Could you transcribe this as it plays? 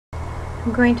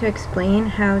I'm going to explain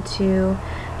how to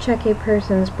check a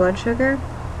person's blood sugar.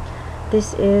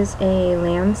 This is a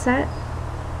Lancet.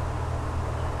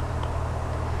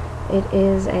 It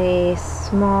is a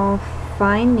small,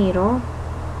 fine needle.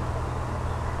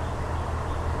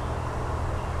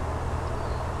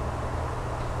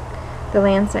 The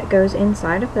Lancet goes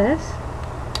inside of this.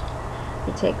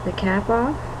 You take the cap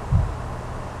off,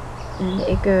 and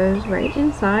it goes right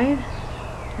inside,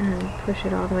 and push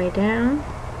it all the way down.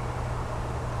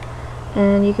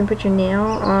 And you can put your nail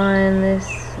on this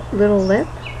little lip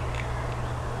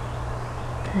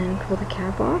and pull the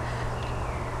cap off,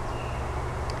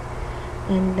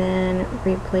 and then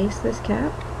replace this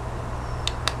cap.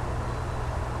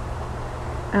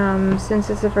 Since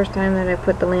it's the first time that I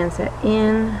put the Lancet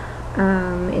in,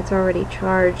 it's already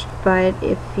charged, but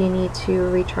if you need to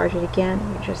recharge it again,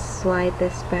 you just slide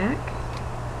this back.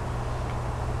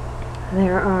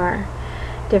 There are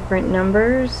different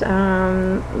numbers.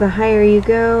 The higher you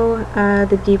go,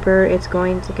 the deeper it's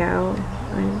going to go.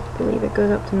 I believe it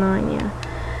goes up to 9, yeah.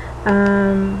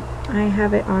 I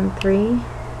have it on 3.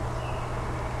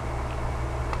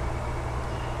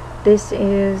 This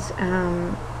is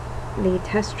the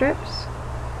test strips.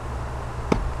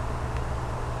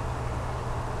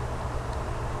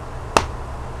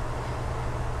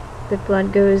 The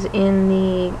blood goes in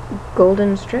the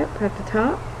golden strip at the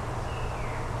top,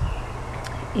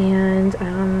 and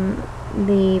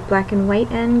the black and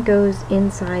white end goes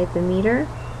inside the meter.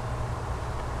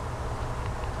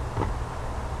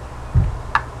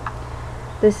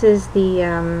 This is the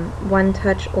One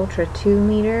Touch Ultra 2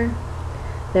 meter.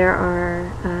 There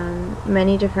are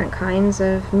many different kinds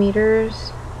of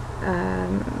meters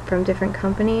from different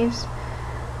companies.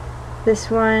 This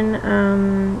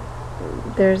one,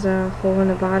 there's a hole in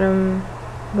the bottom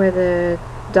where the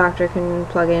doctor can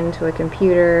plug into a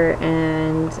computer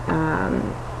and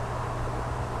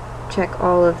check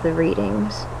all of the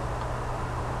readings.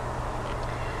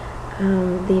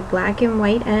 The black and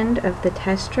white end of the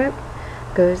test strip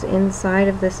goes inside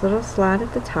of this little slot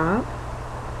at the top.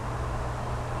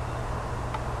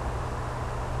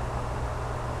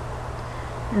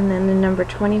 And then the number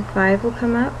 25 will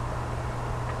come up,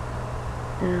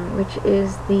 which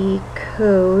is the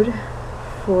code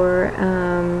for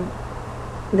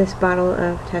this bottle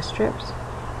of test strips.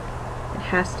 It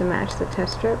has to match the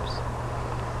test strips.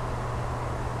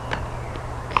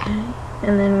 Okay,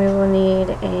 and then we will need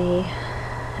a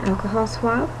alcohol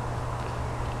swab.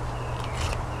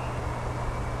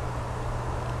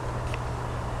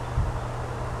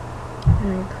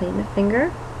 And clean the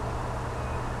finger.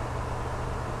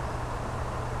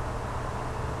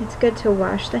 It's good to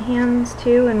wash the hands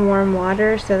too in warm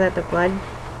water so that the blood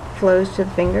flows to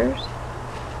the fingers.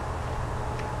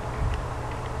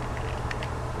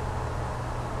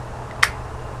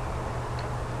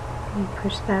 You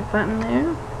push that button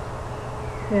there.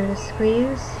 Go to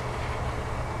squeeze.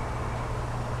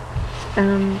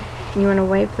 You want to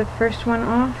wipe the first one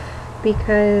off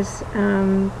because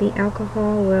the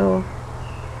alcohol will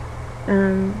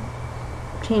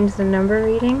change the number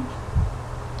reading.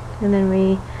 And then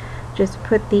we just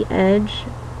put the edge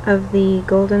of the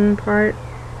golden part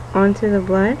onto the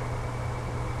blood,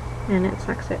 and it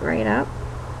sucks it right up.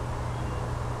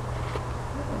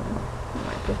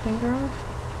 Wipe the finger off.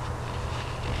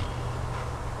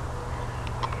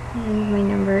 And my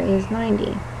number is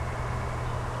 90.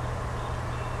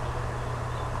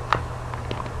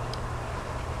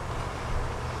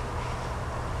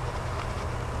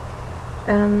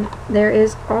 There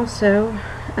is also,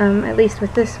 at least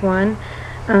with this one,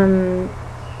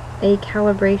 a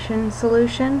calibration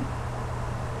solution.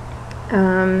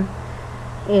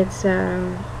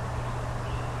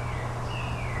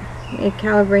 It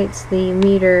calibrates the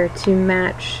meter to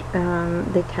match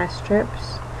the test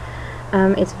strips.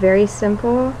 It's very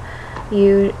simple.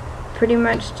 You pretty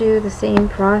much do the same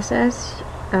process.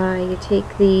 You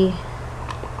take the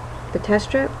test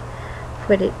strip,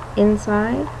 put it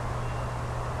inside,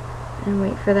 and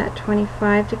wait for that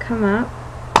 25 to come up.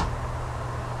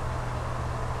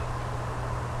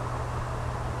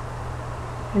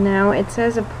 And now it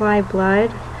says apply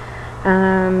blood.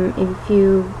 If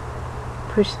you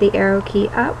push the arrow key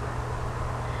up,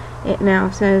 it now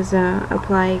says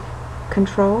apply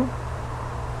control.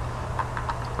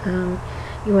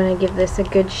 You want to give this a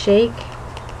good shake.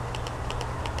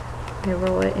 I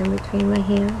roll it in between my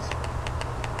hands.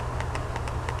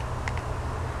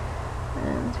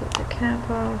 And take the cap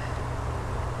off.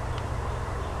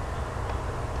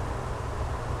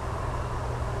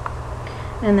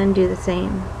 And then do the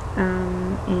same.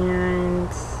 And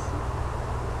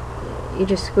you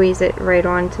just squeeze it right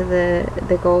onto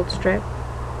the gold strip.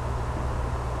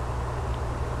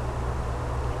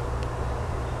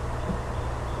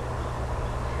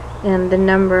 and the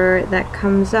number that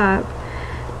comes up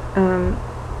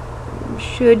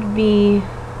should be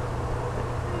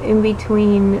in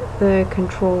between the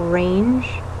control range.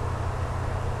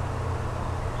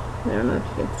 I don't know if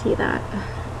you can see that.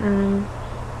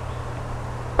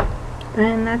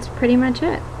 And that's pretty much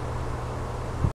it.